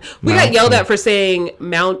 Mountain. We got yelled at for saying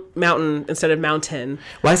mountain instead of mountain.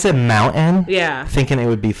 Well, I said mountain. Yeah. Thinking it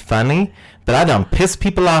would be funny, but I don't piss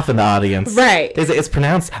people off in the audience. Right. They say it's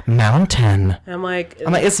pronounced mountain. I'm like,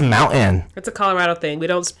 it's mountain. It's a Colorado thing. We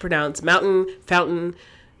don't pronounce mountain, fountain.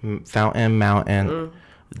 Fountain, mountain,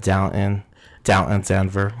 Downton,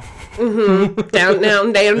 Denver.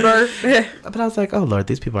 Downtown Denver. But I was like, oh Lord,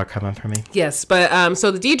 these people are coming for me. Yes, but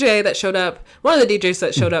so the DJ that showed up, one of the DJs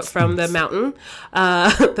that showed up from the Mountain,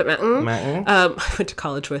 I went to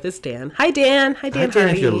college with, is Dan. Hi Dan. Hi Dan.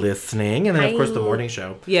 If you're listening, and then of course the morning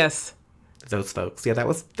show. Yes. Those folks. Yeah, that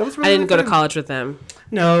was really I didn't go to college with them.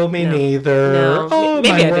 No, me neither. No. Oh,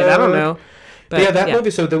 maybe I did. I don't know. But yeah, that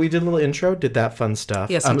movie. So that we did a little intro, did that fun stuff.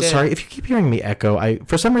 Yes, we did. Sorry if you keep hearing me echo.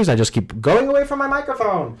 For some reason I just keep going away from my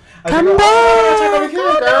microphone. Come back. Over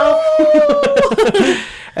here, girl.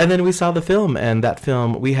 And then we saw the film, and that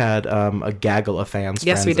film we had a gaggle of fans.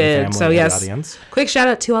 Yes, friends, we did. and So the yes, audience. Quick shout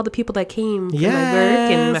out to all the people that came from my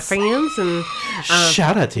work and my friends and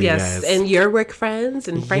shout out to you guys and your work friends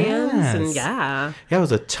and friends and yeah, it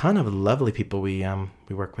was a ton of lovely people we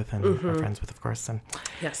work with and are friends with, of course. And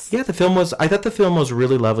I thought the film was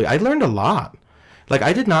really lovely. I learned a lot. Like,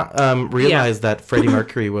 I did not realize that Freddie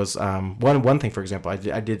Mercury was one thing. For example, I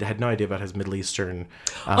had no idea about his Middle Eastern.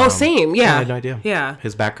 Same. Yeah, I had no idea. Yeah,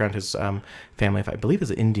 his background, his family, if I believe,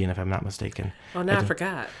 is Indian, if I'm not mistaken. Oh, no, I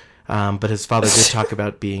forgot. But his father did talk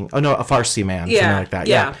about being a Farsi man, something like that.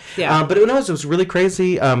 Yeah. But it was really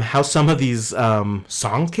crazy how some of these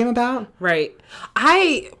songs came about. Right.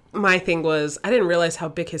 My thing was, I didn't realize how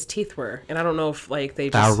big his teeth were, and I don't know if they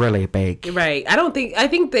just... They're really big. Right. I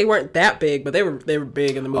think they weren't that big, but they were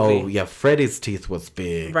big in the movie. Oh, yeah, Freddie's teeth was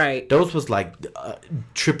big. Right. Those was like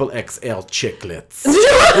triple XL chiclets.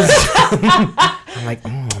 I'm like,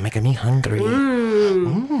 making me hungry.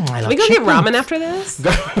 I love we go get ramen after this?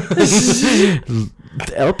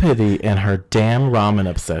 El Pity and her damn ramen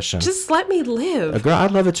obsession. Just let me live. Girl, I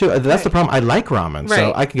love it too. That's the problem. I like ramen,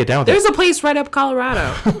 so I can get down with There's a place right up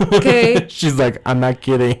Colorado. Okay. She's like, I'm not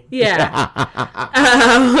kidding. Yeah.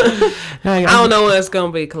 I don't know when it's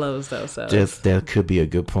gonna be closed though. So that could be a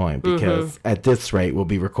good point, because at this rate we'll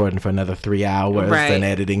be recording for another 3 hours and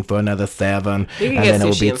editing for another 7, and then it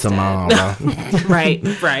will be tomorrow. Right.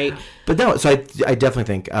 But no, so I definitely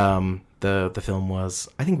think the film was,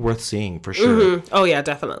 I think, worth seeing for sure. Oh yeah,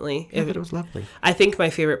 definitely. Yeah, but it was lovely. I think my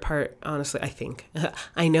favorite part, honestly,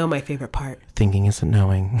 I know my favorite part. Thinking isn't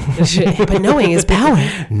knowing. But knowing is power.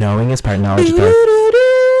 Knowing is power. Knowledge is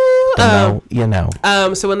power. You know.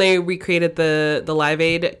 So when they recreated the Live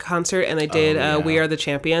Aid concert and they did We Are the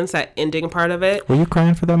Champions, that ending part of it. Were you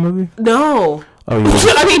crying for that movie? No. Oh, you were?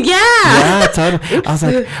 I mean, yeah. Yeah, totally. I was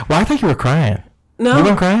like, well, I thought you were crying. No. You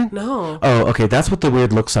weren't crying? No. Oh, okay. That's what the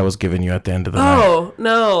weird looks I was giving you at the end of the night. Oh,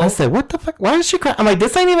 no. I said, what the fuck? Why is she crying? I'm like,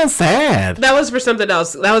 this ain't even sad. That was for something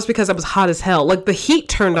else. That was because I was hot as hell. Like, the heat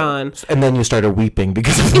turned on. And then you started weeping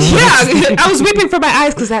because of the Yeah, I was weeping for my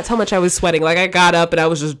eyes because that's how much I was sweating. Like, I got up and I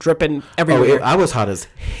was just dripping everywhere. Oh, I was hot as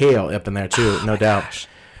hell up in there, too. No doubt. Gosh.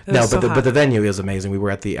 No, but the venue is amazing. We were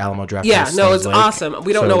at the Alamo Draft. Yeah, House, no, it's Lake. awesome.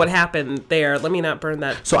 We don't know what happened there. Let me not burn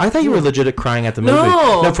that. So I thought you were legit crying at the movie.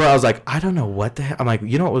 No, for I was like, I don't know what the hell. I'm like,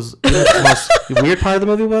 what was the most weird part of the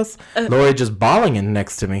movie was? Lori just bawling in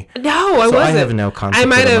next to me. No, I wasn't. I have no concept I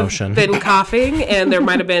might of emotion. have been coughing, and there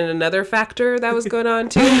might have been another factor that was going on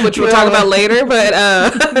too, which we'll talk about later. But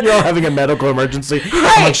you're all having a medical emergency. Right.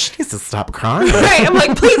 I'm like, she needs to stop crying. Right. I'm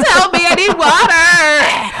like, please help me. I need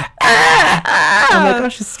water. Oh my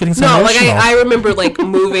gosh, she's getting so emotional. I remember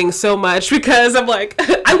moving so much because I'm like,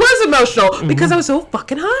 I was emotional because I was so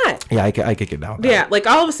fucking hot. Yeah, I could get down with that.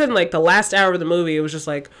 Yeah, all of a sudden, the last hour of the movie, it was just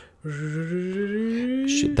like...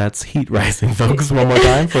 That's heat rising, folks. One more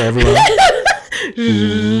time for everyone.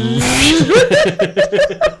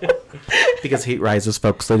 Because heat rises,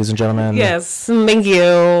 folks, ladies and gentlemen. Yes, thank you.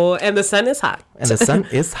 And the sun is hot. And the sun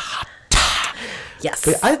is hot. Yes.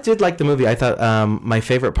 But I did like the movie. I thought my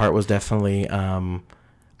favorite part was definitely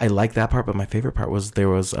I liked that part, but my favorite part was there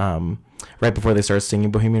was right before they started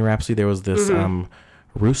singing Bohemian Rhapsody, there was this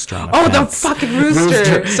rooster on a Oh, the fence. fucking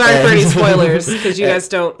rooster. Sorry for any spoilers, because you guys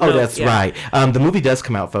don't know. Oh, that's right. The movie does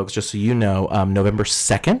come out, folks, just so you know, November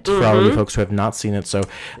 2nd, for all of you folks who have not seen it. So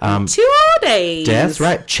 2 days. that's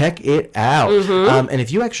right. Check it out. And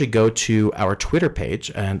if you actually go to our Twitter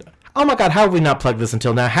page and... Oh my God, how have we not plugged this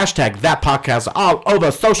until now? Hashtag that podcast all over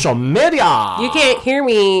social media. You can't hear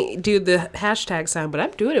me do the hashtag sign, but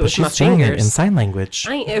I'm doing it with my She's doing it in fingers. sign language.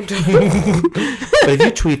 I am. But if you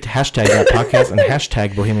tweet hashtag that podcast and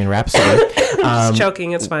hashtag Bohemian Rhapsody, It's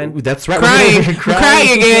choking. It's fine. that's right. Crying. I'm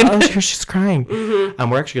crying again. Oh, she's crying.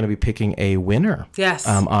 We're actually going to be picking a winner. Yes.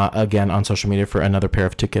 Again on social media for another pair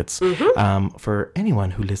of tickets for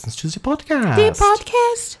anyone who listens to the podcast. The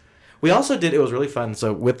podcast. We also did. It was really fun.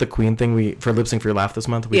 So with the Queen thing, for Lip Sync for Your Laugh this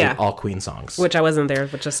month, we Yeah. did all Queen songs. Which I wasn't there,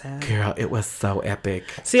 which is sad. Girl, it was so epic.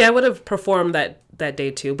 See, I would have performed that day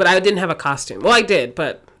too, but I didn't have a costume. Well, I did,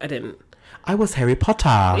 but I didn't. I was Harry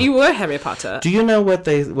Potter. You were Harry Potter. Do you know what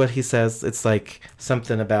he says? It's like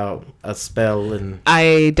something about a spell and.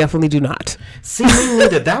 I definitely do not. See, me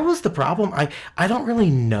neither. That was the problem. I don't really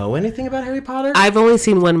know anything about Harry Potter. I've only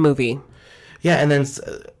seen one movie. Yeah, and then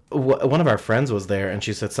one of our friends was there, and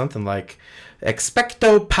she said something like,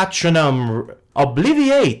 "Expecto Patronum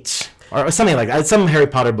Obliviate," or something like that. Some Harry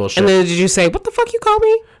Potter bullshit. And then did you say, "What the fuck you call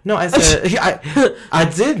me?" No, I said I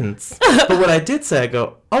didn't. But what I did say, I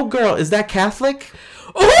go, "Oh, girl, is that Catholic?"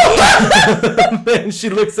 Then she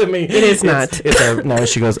looks at me. It is not. No,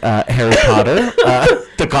 she goes, Harry Potter,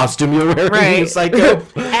 the costume you're wearing, Right. you psycho.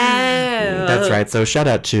 Oh. That's right. So shout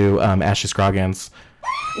out to Ashley Scroggins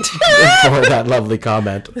for that lovely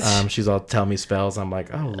comment. She's all tell me spells. I'm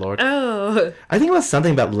like, oh Lord. Oh. I think it was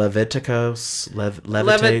something about Leviticus,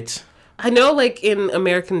 levitate. I know, like, in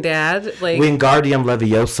American Dad, like... Wingardium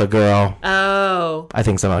Leviosa, girl. Oh. I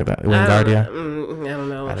think something like that. Wingardia. I don't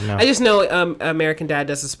know. I don't know. I just know American Dad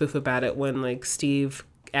does a spoof about it when, like, Steve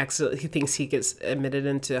he thinks he gets admitted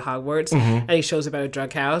into Hogwarts, and he shows up at a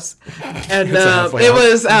drug house, and it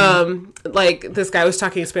was like this guy was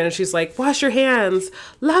talking in Spanish. He's like, "Wash your hands,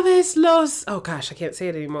 laves los." Oh gosh, I can't say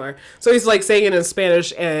it anymore. So he's like saying it in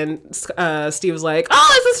Spanish, and Steve was like,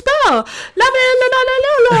 "Oh, it's a spell,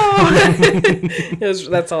 lave."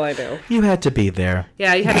 That's all I know. You had to be there.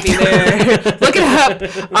 Yeah, you had to be there. Look it up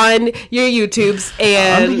on your YouTubes On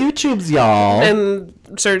and the YouTubes, y'all. and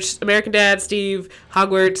search American Dad, Steve,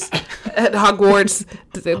 Hogwarts,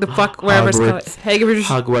 the fuck, wherever it's called. Hogwarts.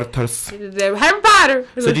 Harry Potter.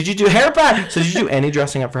 So did you do Harry Potter? So did you do any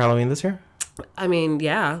dressing up for Halloween this year? I mean,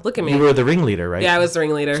 yeah, look at me. You were the ringleader, right? Yeah, I was the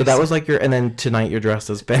ringleader. So that was like and then tonight you're dressed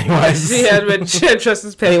as Pennywise. Yeah, but dressed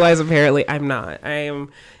as Pennywise, apparently. I'm not. I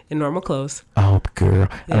am in normal clothes. Oh, girl.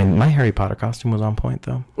 Yeah. I mean, my Harry Potter costume was on point,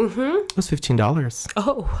 though. Mm-hmm. It was $15.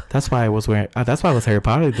 Oh. That's why I was wearing. That's why I was Harry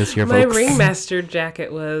Potter this year, My folks. ringmaster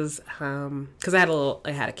jacket was because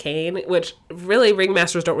I had a cane, which really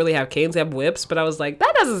ringmasters don't really have canes; they have whips. But I was like,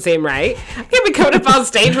 that doesn't seem right. I can't be coming up on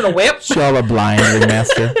stage with a whip. Y'all a blind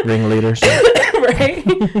ringmaster, ringleader. Right?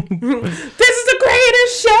 This is the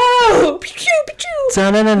greatest show.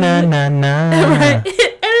 Right?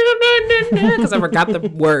 Because I forgot the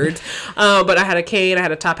words. But I had a cane, I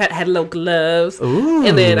had a top hat, I had little gloves. Ooh.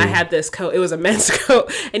 And then I had this coat. It was a men's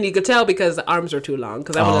coat. And you could tell because the arms were too long.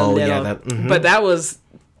 Because I was a little. Yeah, But that was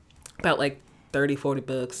about like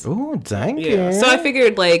 $30-$40. Oh, dang Yeah. it. So I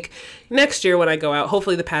figured like next year when I go out,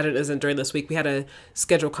 hopefully the pageant isn't during this week. We had a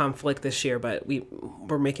schedule conflict this year, but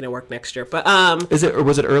we're making it work next year. But was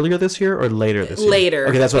it earlier this year or later this year? Later.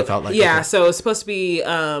 Okay, that's what it felt like. Yeah, Okay. so it's supposed to be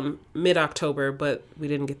mid-October, but we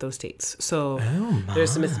didn't get those dates. So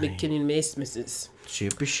there's some miscommunications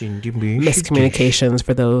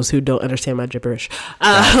for those who don't understand my gibberish.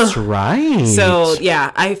 That's right. So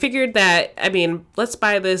yeah, I figured that, I mean, let's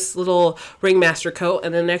buy this little ringmaster coat,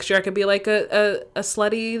 and then next year I could be like a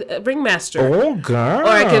slutty ringmaster. Oh, girl. Or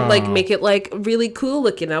I could like make it like really cool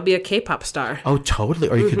looking. I'll be a K-pop star. Oh, totally.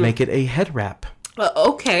 Or you could make it a head wrap.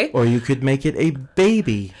 Okay. Or you could make it a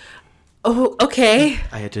baby. Oh, okay.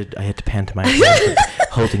 I had to pantomime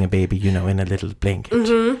holding a baby, in a little blanket.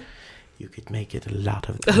 Mm-hmm. You could make it a lot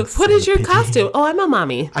of things. What is your costume? Oh, I'm a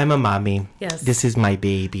mommy. I'm a mommy. Yes. This is my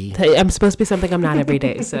baby. I'm supposed to be something I'm not every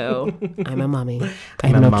day, so I'm a mommy. I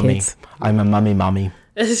have I'm a no mummy. kids. I'm a mommy.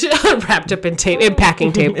 Wrapped up in tape, in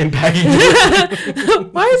packing tape. In packing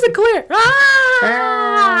tape. Why is it clear? Ah!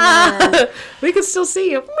 We can still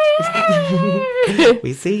see you.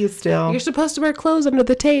 We see you still. You're supposed to wear clothes under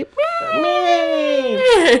the tape.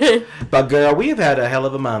 But girl, we have had a hell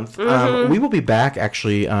of a month. We will be back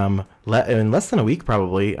actually in less than a week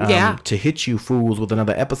probably to hit you fools with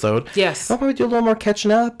another episode. Yes. We'll probably do a little more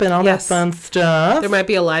catching up and all that fun stuff. There might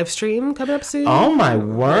be a live stream coming up soon. Oh my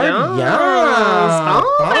word. Yes.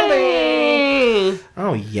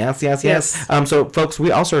 Oh, yes. So, folks,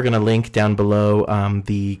 we also are going to link down below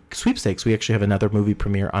the sweepstakes. We actually have another movie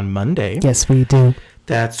premiere on Monday. Yes, we do.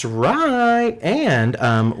 That's right. And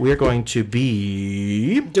we are going to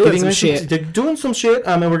be doing some shit.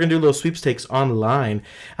 And we're going to do a little sweepstakes online.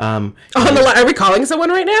 Are we calling someone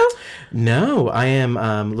right now? No, I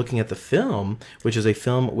am looking at the film, which is a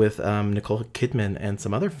film with Nicole Kidman and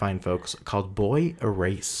some other fine folks called Boy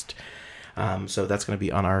Erased. So that's going to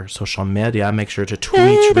be on our social media. Make sure to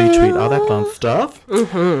tweet, retweet, all that fun stuff.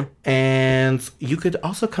 Mm-hmm. And you could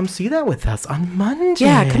also come see that with us on Monday.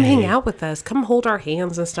 Yeah, come hang out with us. Come hold our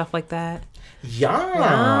hands and stuff like that. Yes,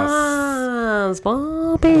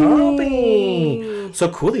 Bobby. So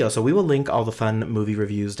coolio. So we will link all the fun movie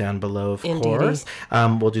reviews down below, of course.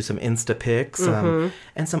 We'll do some Insta pics and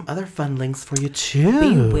some other fun links for you too.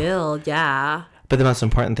 We will, yeah. But the most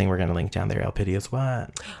important thing we're going to link down there, LPD, is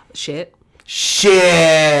what? Shit.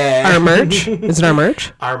 Our merch? Is it our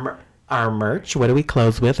merch? Our merch. What do we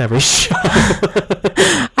close with every show?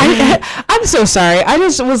 I'm so sorry. I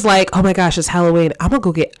just was like, oh my gosh, it's Halloween. I'm going to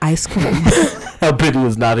go get ice cream. LPD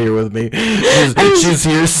is not here with me. She's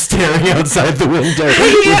here staring outside the window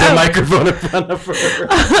with a microphone in front of her.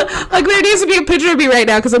 Like, there needs to be a picture of me right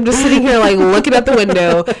now because I'm just sitting here, like, looking at the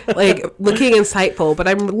window, like, looking insightful. But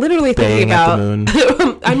I'm literally thinking about...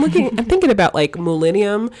 I'm thinking about, like,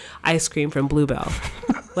 Millennium ice cream from Bluebell.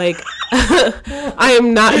 Like, I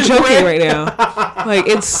am not joking right now. Like,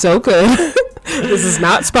 it's so good. This is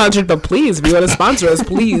not sponsored, but please, if you want to sponsor us,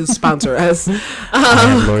 please sponsor us. I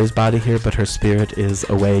have Lori's body here, but her spirit is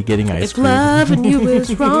away getting ice cream. If loving you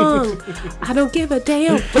is wrong, I don't give a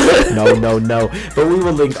damn. No. But we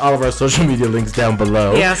will link all of our social media links down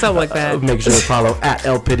below. Yeah, something like that. Make sure to follow at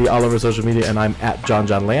LPitty all over social media, and I'm at John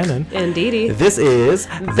Lannon. And Dee Dee. This is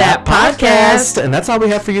That Podcast. And that's all we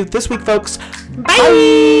have for you this week, folks. Bye.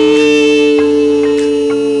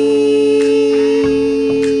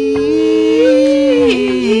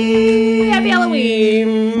 Happy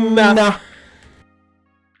Halloween. No.